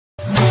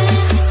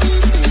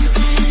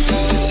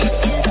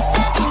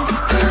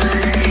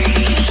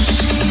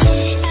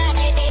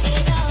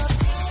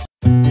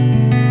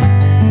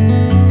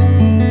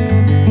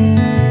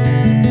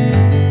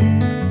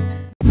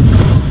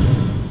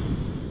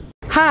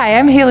Hi,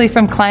 I'm Haley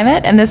from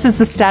Klymit, and this is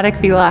the Static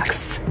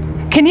Deluxe.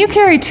 Can you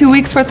carry 2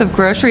 weeks worth of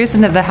groceries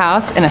into the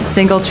house in a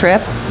single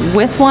trip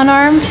with one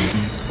arm?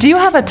 Do you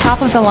have a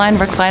top-of-the-line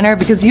recliner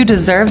because you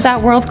deserve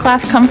that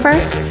world-class comfort?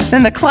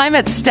 Then the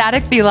Klymit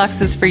Static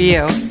Deluxe is for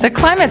you. The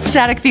Klymit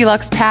Static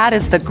Deluxe pad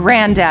is the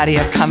granddaddy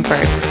of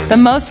comfort, the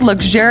most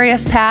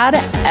luxurious pad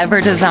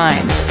ever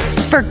designed.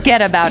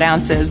 Forget about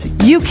ounces,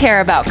 you care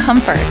about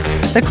comfort.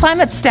 The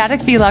Klymit Static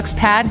Deluxe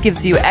pad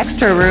gives you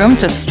extra room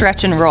to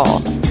stretch and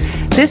roll.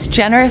 This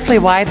generously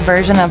wide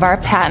version of our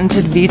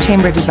patented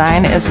V-chamber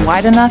design is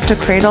wide enough to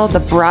cradle the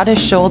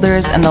broadest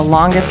shoulders and the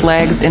longest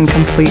legs in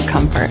complete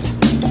comfort.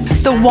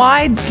 The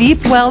wide,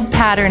 deep-welled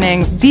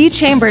patterning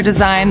V-chamber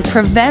design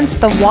prevents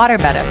the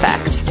waterbed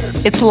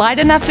effect. It's light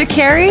enough to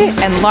carry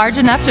and large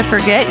enough to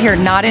forget you're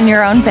not in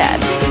your own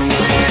bed.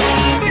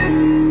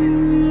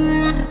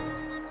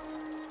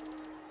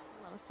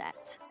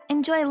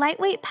 Enjoy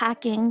lightweight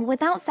packing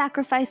without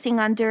sacrificing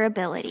on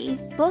durability.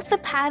 Both the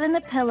pad and the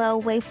pillow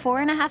weigh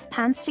 4.5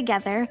 pounds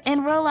together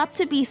and roll up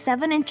to be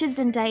 7 inches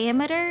in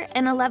diameter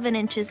and 11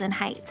 inches in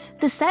height.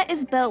 The set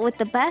is built with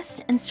the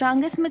best and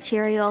strongest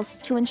materials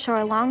to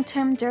ensure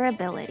long-term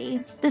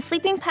durability. The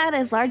sleeping pad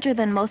is larger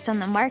than most on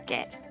the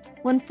market.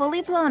 When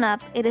fully blown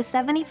up, it is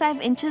 75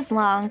 inches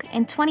long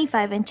and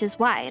 25 inches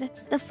wide.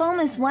 The foam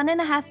is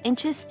 1.5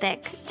 inches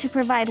thick to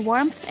provide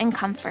warmth and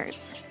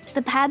comfort.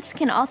 The pads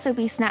can also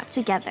be snapped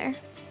together.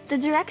 The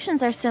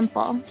directions are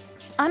simple.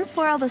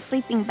 Unfurl the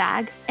sleeping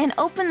bag and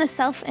open the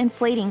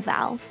self-inflating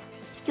valve.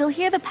 You'll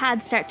hear the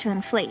pad start to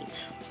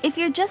inflate. If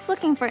you're just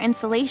looking for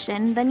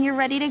insulation, then you're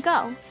ready to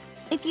go.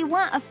 If you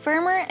want a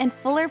firmer and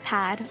fuller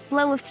pad,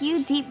 blow a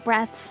few deep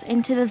breaths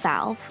into the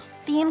valve.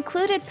 The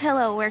included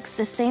pillow works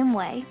the same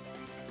way.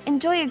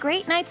 Enjoy a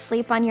great night's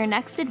sleep on your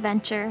next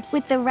adventure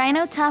with the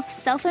Ryno Tuff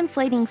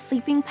self-inflating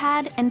sleeping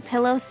pad and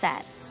pillow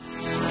set.